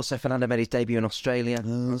because also Fernando made his debut in Australia.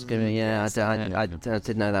 I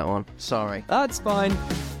did know that one. Sorry. That's fine.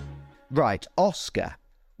 Right, Oscar,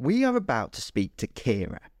 we are about to speak to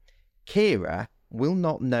Kira. Kira will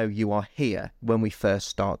not know you are here when we first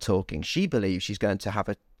start talking. She believes she's going to have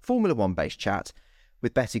a Formula One based chat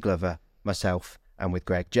with Betty Glover, myself, and with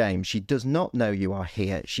Greg James. She does not know you are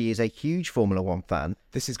here. She is a huge Formula One fan.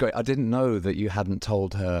 This is great. I didn't know that you hadn't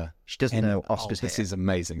told her. She doesn't know Oscar's This here. is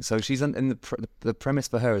amazing. So she's in the premise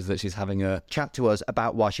for her is that she's having a chat to us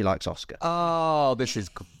about why she likes Oscar. Oh, this is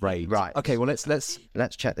great. Right. Okay, well let's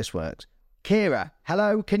check this works. Kira,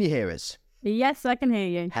 hello, can you hear us? Yes, I can hear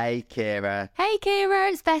you. Hey, Kira. Hey,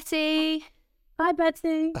 Kira, it's Betty. Hi,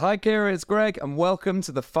 Betty. Hi, Kira, it's Greg, and welcome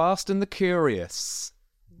to The Fast and the Curious.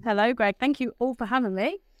 Hello, Greg. Thank you all for having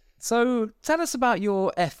me. So tell us about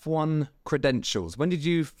your F1 credentials. When did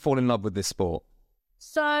you fall in love with this sport?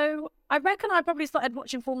 So I reckon I probably started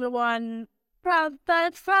watching Formula One around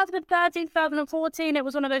 2013, 2014. It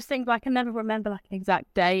was one of those things I can never remember like an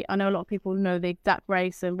exact date. I know a lot of people know the exact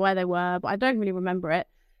race and where they were, but I don't really remember it.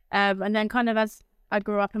 And then kind of as I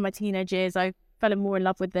grew up in my teenage years, I fell more in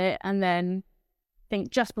love with it. And then I think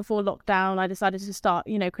just before lockdown, I decided to start,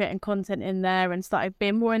 creating content in there and started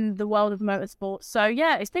being more in the world of motorsport. So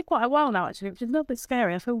yeah, it's been quite a while now actually, which is a little bit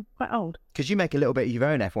scary. I feel quite old. Because you make a little bit of your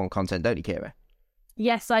own F1 content, don't you, Kira?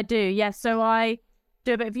 Yes, I do. Yes, so I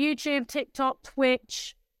do a bit of YouTube, TikTok,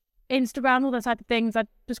 Twitch, Instagram, all that type of things. I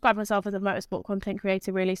describe myself as a motorsport content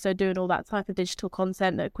creator, really. So doing all that type of digital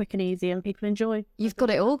content that are quick and easy and people enjoy. You've got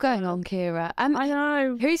it all going on, Kira. I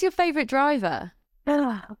know. Who's your favourite driver?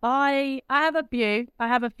 I have a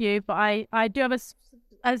few, but I do have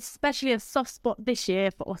especially a soft spot this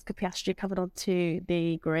year for Oscar Piastri coming onto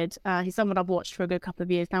the grid. He's someone I've watched for a good couple of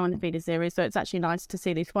years now in the feeder series, so it's actually nice to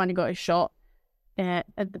see that he's finally got his shot at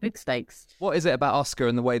the big stakes. What is it about Oscar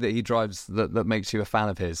and the way that he drives that makes you a fan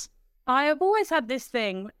of his? I have always had this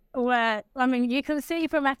thing where, you can see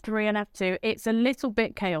from F3 and F2, it's a little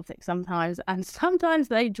bit chaotic sometimes, and sometimes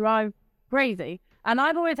they drive crazy. And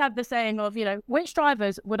I've always had the saying of, which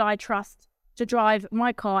drivers would I trust to drive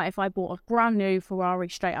my car if I bought a brand new Ferrari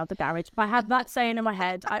straight out the garage? I had that saying in my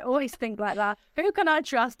head. I always think like that. Who can I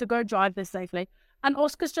trust to go drive this safely? And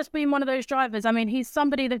Oscar's just been one of those drivers. He's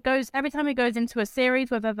somebody that every time he goes into a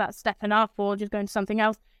series, whether that's stepping up or just going to something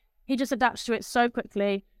else, he just adapts to it so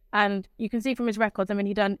quickly. And you can see from his records,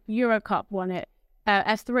 he done Euro Cup, won it,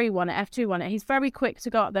 F3 won it, F2 won it. He's very quick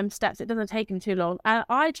to go up them steps. It doesn't take him too long. And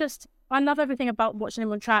I love everything about watching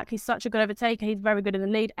him on track. He's such a good overtaker. He's very good in the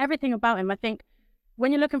lead. Everything about him. I think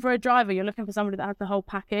when you're looking for a driver, you're looking for somebody that has the whole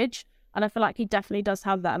package. And I feel like he definitely does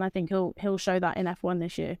have that. And I think he'll show that in F1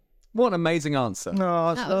 this year. What an amazing answer.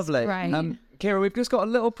 Oh, that's lovely. Kira, we've just got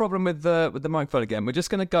a little problem with the microphone again. We're just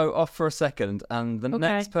going to go off for a second, and the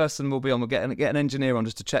next person will be on. We'll get an engineer on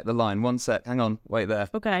just to check the line. 1 sec. Hang on. Wait there.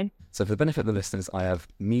 Okay. So for the benefit of the listeners, I have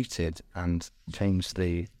muted and changed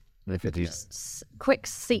the video. Quick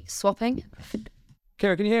seat swapping.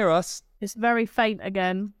 Kira, can you hear us? It's very faint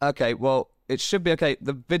again. Okay, well, it should be okay.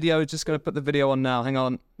 The video, just going to put the video on now. Hang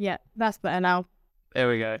on. Yeah, that's better now. There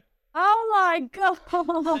we go. Oh my God.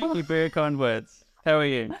 Thank you for your kind words. How are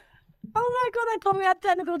you? Oh my God, I thought we had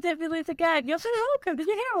technical difficulties again. You're so welcome. Did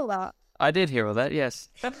you hear all that? I did hear all that, yes.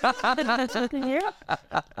 Did you hear it?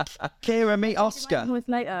 Kira, meet Oscar.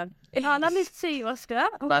 Later. Lovely to see you, Oscar.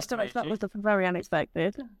 That was very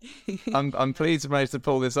unexpected. I'm pleased to manage to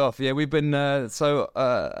pull this off. Yeah, we've been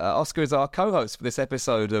Oscar is our co-host for this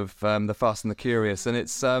episode of The Fast and the Curious, and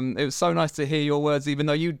it was so nice to hear your words, even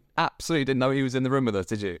though you absolutely didn't know he was in the room with us,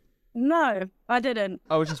 did you? No, I didn't.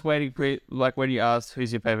 I was just waiting for it, like when you asked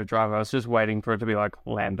who's your favourite driver, I was just waiting for it to be like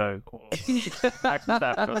Lando or Max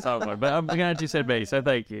Verstappen or someone. But I'm glad you said me, so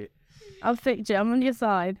thank you. I'll fix you. I'm on your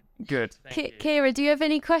side. Good. Kira, do you have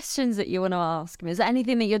any questions that you want to ask me? Is there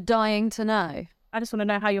anything that you're dying to know? I just want to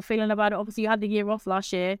know how you're feeling about it. Obviously, you had the year off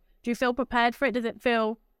last year. Do you feel prepared for it? Does it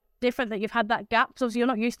feel different that you've had that gap? Because obviously, you're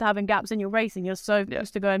not used to having gaps in your racing. You're so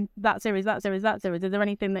used to going that series, that series, that series. Is there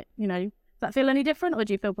anything that, does that feel any different, or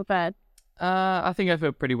do you feel prepared? I think I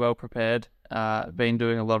feel pretty well prepared. Been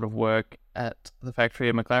doing a lot of work at the factory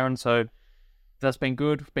at McLaren, so that's been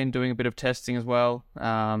good. Been doing a bit of testing as well.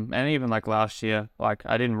 And even like last year, like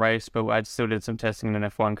I didn't race, but I still did some testing in an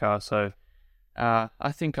F1 car. So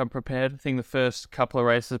I think I'm prepared. I think the first couple of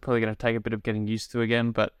races are probably going to take a bit of getting used to again,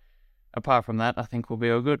 but apart from that, I think we'll be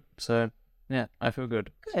all good. So yeah, I feel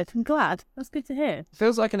good. Good. I'm glad. That's good to hear.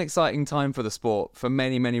 Feels like an exciting time for the sport for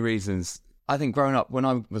many, many reasons. I think growing up, when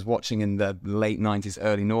I was watching in the late 90s,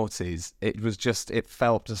 early noughties, it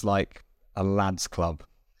felt just like a lads club,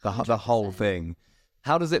 the whole thing.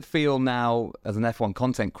 How does it feel now as an F1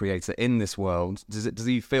 content creator in this world? Does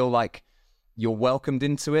you feel like you're welcomed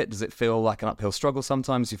into it? Does it feel like an uphill struggle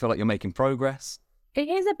sometimes? Do you feel like you're making progress? It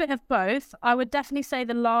is a bit of both. I would definitely say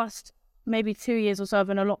the last maybe 2 years or so have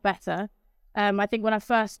been a lot better. I think when I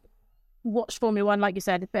first watched Formula One, like you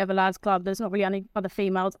said, it's a bit of a lads club. There's not really any other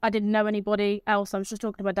females. I didn't know anybody else. I was just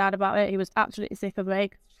talking to my dad about it. He was absolutely sick of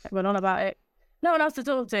me. I went on about it. No one else to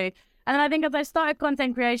talk to. And then I think as I started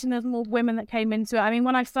content creation, there's more women that came into it. I mean,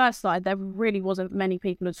 when I first started, there really wasn't many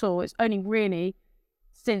people at all. It's only really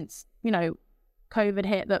since, COVID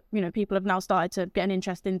hit that, people have now started to get an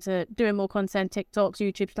interest into doing more content, TikToks,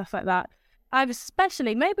 YouTube, stuff like that. I've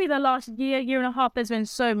especially, maybe the last year and a half, there's been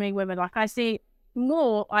so many women. Like I see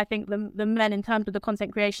more, I think, than men in terms of the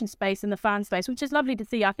content creation space and the fan space, which is lovely to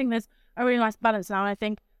see. I think there's a really nice balance now. And I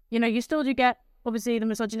think, you still do get obviously the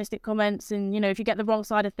misogynistic comments and, if you get the wrong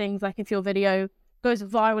side of things, like if your video goes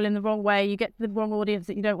viral in the wrong way, you get the wrong audience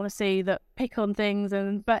that you don't want to see that pick on things.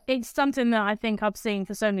 But it's something that I think I've seen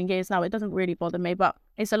for so many years now. It doesn't really bother me, but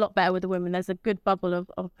it's a lot better with the women. There's a good bubble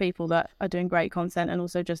of people that are doing great content and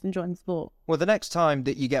also just enjoying the sport. Well, the next time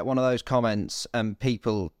that you get one of those comments and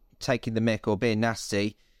people taking the mick or being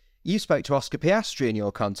nasty, you spoke to Oscar Piastri in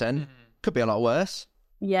your content. Could be a lot worse.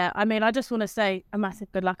 Yeah, I just want to say a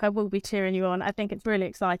massive good luck. I will be cheering you on. I think it's really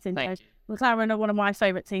exciting. Thank you. McLaren are one of my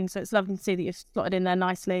favourite teams, so it's lovely to see that you've slotted in there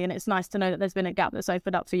nicely, and it's nice to know that there's been a gap that's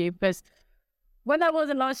opened up for you, because when that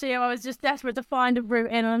wasn't last year, I was just desperate to find a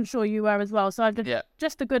route in, and I'm sure you were as well. So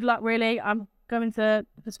just a good luck, really. I'm going to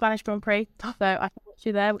the Spanish Grand Prix, so I can watch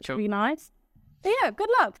you there, which would be nice. But yeah, good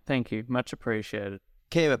luck. Thank you. Much appreciated.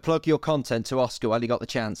 Kira, plug your content to Oscar while you got the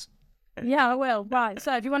chance. Yeah, I will. Right,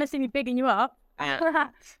 so if you want to see me bigging you up,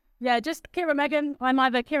 yeah, just Kira Megan. I'm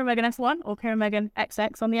either Kira Megan F1 or Kira Megan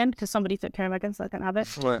XX on the end, because somebody took Kira Megan, so I don't have it.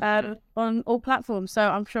 On all platforms, so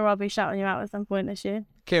I'm sure I'll be shouting you out at some point this year.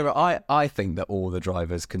 Kira, I think that all the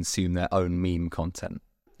drivers consume their own meme content.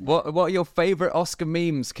 What are your favourite Oscar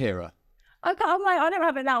memes, Kira? Okay, I don't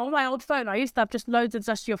have it now. On my old phone, I used to have just loads of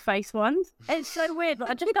just your face ones. It's so weird. But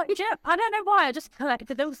I just got, I don't know why. I just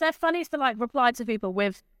collected them. They're funny to reply to people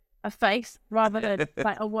with a face rather than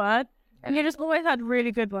a word. And you just always had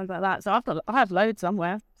really good ones like that. So I have loads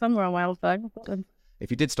somewhere on my old phone.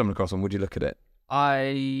 If you did stumble across one, would you look at it?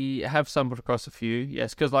 I have stumbled across a few,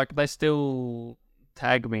 yes, because they still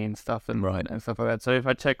tag me and stuff and stuff like that. So if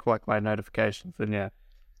I check my notifications, then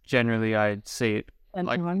generally I see it.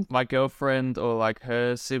 My girlfriend or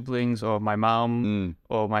her siblings or my mum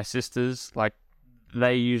or my sisters,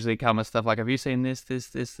 they usually come and stuff have you seen this?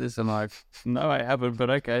 And I'm like, no, I haven't, but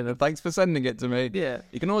okay. Then thanks for sending it to me. Yeah.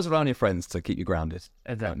 You can always rely on your friends to keep you grounded.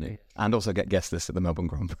 Exactly. And also get guest lists at the Melbourne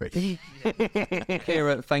Grand Prix.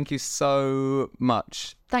 Kira, thank you so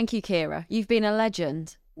much. Thank you, Kira. You've been a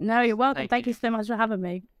legend. No, you're welcome. Thank you so much for having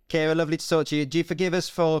me. Kira, lovely to talk to you. Do you forgive us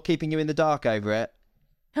for keeping you in the dark over it?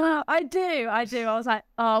 I do. I was like,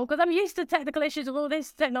 because I'm used to technical issues with all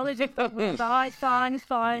this technology. It's fine.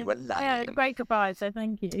 Yeah, great goodbye, so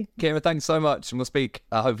thank you. Kira, thanks so much, and we'll speak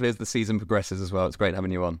hopefully as the season progresses as well. It's great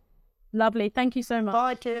having you on. Lovely. Thank you so much.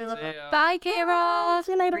 Bye, Kira. Bye, Kira.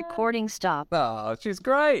 See you later. Recording stop. Oh, she's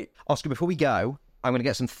great. Oscar, before we go, I'm going to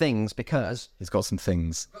get some things because... He's got some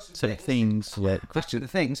things. So things. Yeah,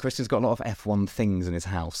 Christian's got a lot of F1 things in his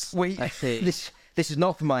house. This is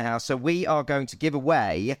not from my house, so we are going to give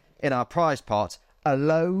away, in our prize pot, a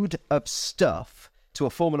load of stuff to a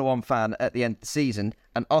Formula One fan at the end of the season.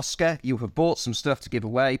 And Oscar, you have bought some stuff to give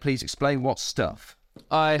away. Please explain what stuff.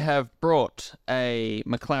 I have brought a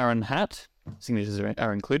McLaren hat, signatures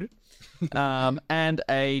are included, and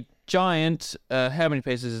a giant, how many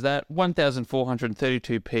pieces is that?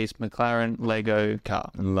 1,432-piece McLaren Lego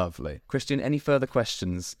car. Lovely. Christian, any further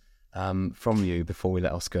questions from you before we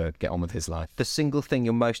let Oscar get on with his life? The single thing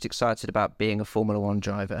you're most excited about being a Formula One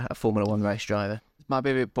driver, a Formula One race driver? Might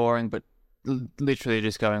be a bit boring, but literally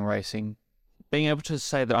just going racing. Being able to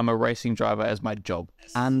say that I'm a racing driver as my job.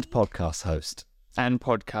 And podcast host.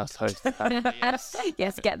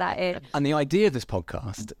 Yes, get that in. And the idea of this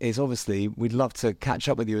podcast is obviously we'd love to catch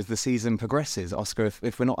up with you as the season progresses. Oscar,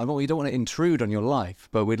 if we're not, we don't want to intrude on your life,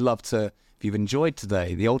 but we'd love to, if you've enjoyed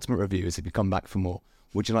today, the ultimate review is if you come back for more.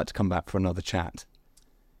 Would you like to come back for another chat?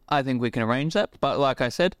 I think we can arrange that, but like I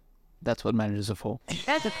said, that's what managers are for.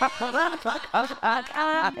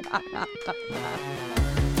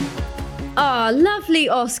 Oh, lovely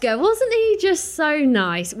Oscar. Wasn't he just so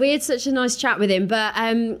nice? We had such a nice chat with him. But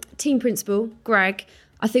team principal, Greg,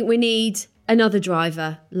 I think we need another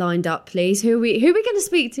driver lined up, please. Who are we going to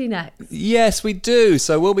speak to next? Yes, we do.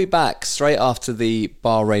 So we'll be back straight after the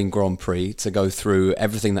Bahrain Grand Prix to go through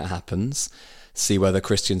everything that happens, see whether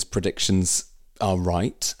Christian's predictions are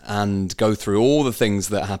right, and go through all the things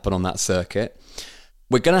that happen on that circuit.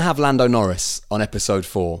 We're going to have Lando Norris on episode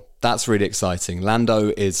 4. That's really exciting.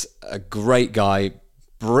 Lando is a great guy,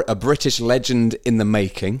 a British legend in the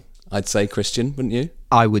making, I'd say, Christian, wouldn't you?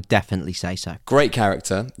 I would definitely say so. Great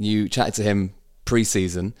character. You chatted to him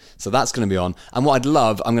pre-season, so that's going to be on. And what I'd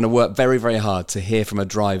love, I'm going to work very, very hard to hear from a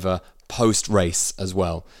driver post-race as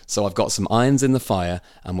well. So I've got some irons in the fire,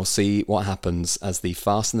 and we'll see what happens as the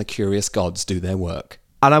Fast and the Curious gods do their work.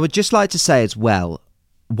 And I would just like to say as well,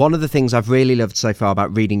 one of the things I've really loved so far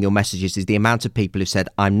about reading your messages is the amount of people who said,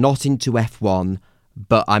 I'm not into F1,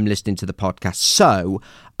 but I'm listening to the podcast. So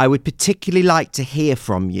I would particularly like to hear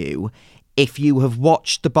from you. If you have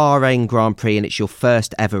watched the Bahrain Grand Prix and it's your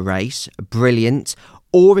first ever race, brilliant.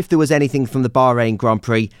 Or if there was anything from the Bahrain Grand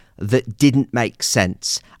Prix that didn't make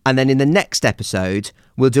sense. And then in the next episode,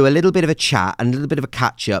 we'll do a little bit of a chat and a little bit of a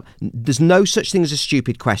catch-up. There's no such thing as a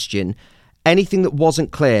stupid question. Anything that wasn't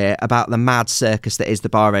clear about the mad circus that is the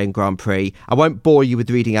Bahrain Grand Prix. I won't bore you with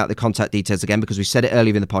reading out the contact details again because we said it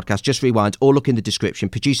earlier in the podcast. Just rewind or look in the description.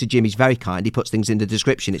 Producer Jimmy's very kind. He puts things in the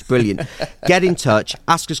description. It's brilliant. Get in touch,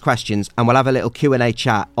 ask us questions, and we'll have a little Q&A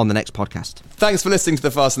chat on the next podcast. Thanks for listening to The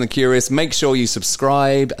Fast and the Curious. Make sure you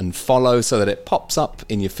subscribe and follow so that it pops up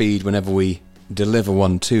in your feed whenever we deliver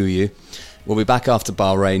one to you. We'll be back after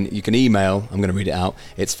Bahrain. You can email, I'm going to read it out,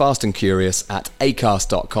 it's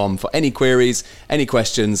fastandcurious@acast.com for any queries, any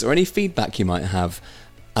questions, or any feedback you might have.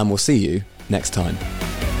 And we'll see you next time.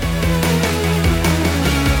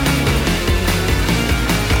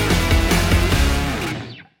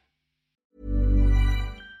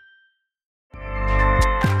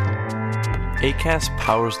 Acast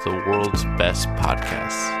powers the world's best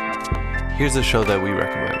podcasts. Here's a show that we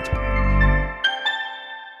recommend.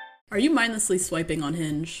 Are you mindlessly swiping on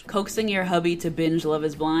Hinge? Coaxing your hubby to binge Love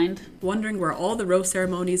is Blind? Wondering where all the rose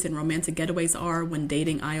ceremonies and romantic getaways are when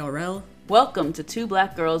dating IRL? Welcome to Two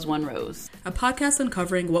Black Girls, One Rose, a podcast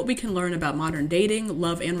uncovering what we can learn about modern dating,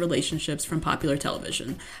 love, and relationships from popular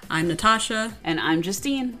television. I'm Natasha. And I'm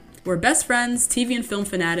Justine. We're best friends, TV and film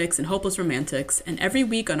fanatics, and hopeless romantics, and every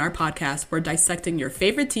week on our podcast, we're dissecting your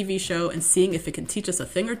favorite TV show and seeing if it can teach us a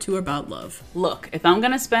thing or two about love. Look, if I'm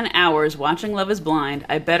gonna spend hours watching Love is Blind,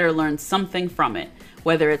 I better learn something from it,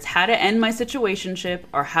 whether it's how to end my situationship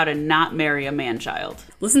or how to not marry a man-child.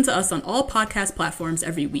 Listen to us on all podcast platforms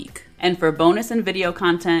every week. And for bonus and video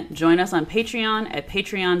content, join us on Patreon at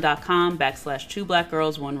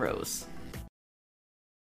patreon.com/2blackgirls1rose.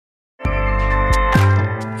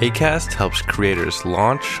 Acast helps creators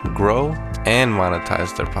launch, grow, and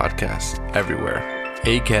monetize their podcasts everywhere.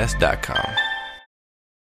 Acast.com.